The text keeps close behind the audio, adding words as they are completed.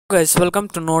Guys, welcome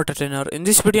to Noteartener. In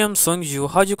this video I'm showing you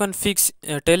how you can fix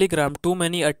Telegram too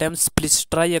many attempts, please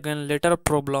try again later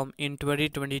problem in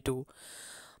 2022.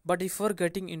 But before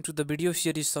getting into the video,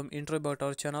 here is some intro about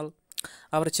our channel.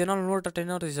 Our channel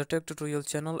Noteartener is a tech tutorial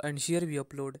channel, and here we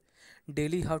upload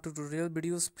daily how to tutorial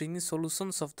videos bringing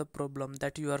solutions of the problem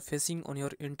that you are facing on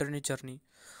your internet journey.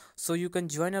 So you can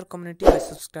join our community by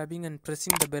subscribing and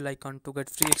pressing the bell icon to get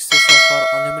free access of our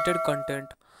unlimited content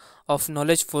of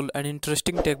knowledgeful and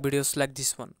interesting tech videos like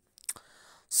this one.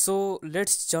 So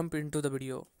let's jump into the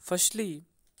video. Firstly,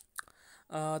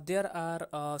 there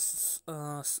are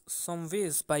some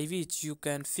ways by which you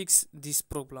can fix this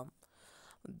problem.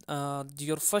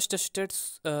 Your first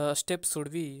step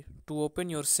should be to open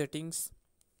your settings.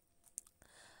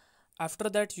 After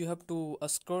that, you have to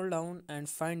scroll down and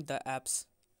find the apps,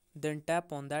 then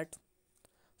tap on that.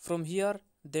 From here,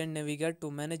 then navigate to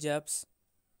manage apps,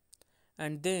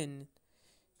 and then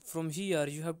from here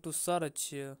you have to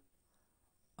search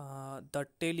the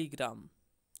Telegram.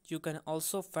 You can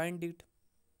also find it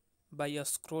by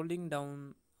scrolling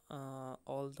down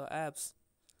all the apps.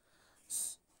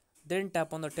 Then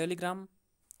tap on the Telegram,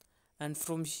 and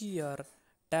from here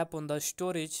tap on the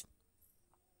storage,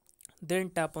 then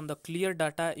tap on the clear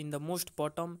data in the most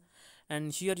bottom,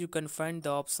 and here you can find the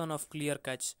option of clear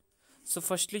cache. So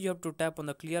firstly you have to tap on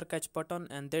the clear cache button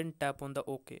and then tap on the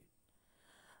OK.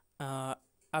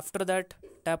 After that,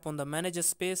 tap on the manage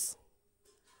space,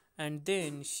 and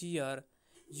then here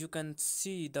you can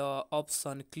see the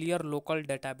option clear local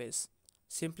database.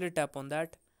 Simply tap on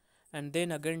that and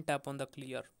then again tap on the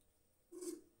clear.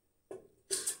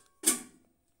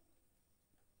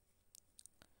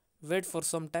 Wait for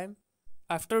some time.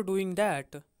 After doing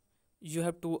that, you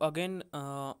have to again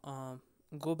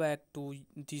go back to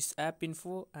this app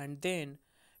info and then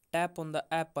tap on the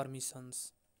app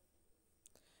permissions.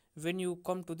 When you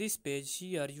come to this page,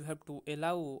 here you have to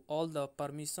allow all the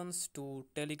permissions to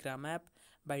Telegram app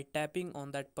by tapping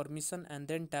on that permission and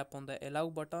then tap on the allow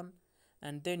button,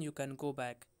 and then you can go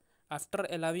back. After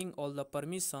allowing all the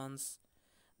permissions,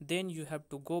 then you have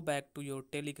to go back to your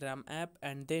Telegram app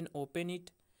and then open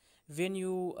it. When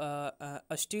you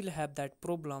still have that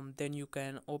problem, then you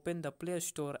can open the Play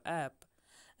Store app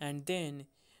and then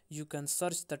you can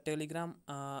search the Telegram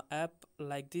app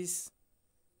like this.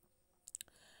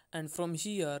 And from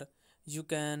here you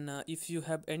can if you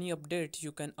have any update,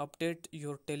 you can update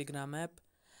your Telegram app,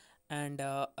 and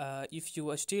if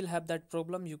you still have that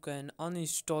problem, you can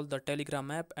uninstall the Telegram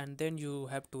app and then you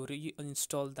have to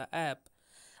reinstall the app,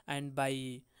 and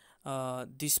by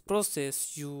this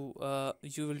process you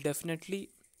will definitely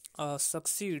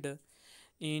succeed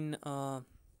in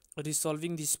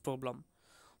resolving this problem.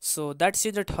 So that's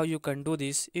it, that how you can do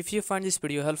this. If you find this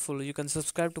video helpful, you can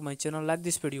subscribe to my channel, like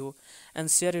this video and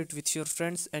share it with your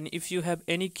friends, and if you have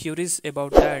any queries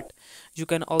about that, you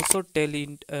can also tell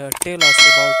us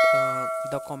about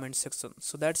the comment section.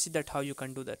 So that's it, that how you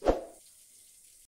can do that.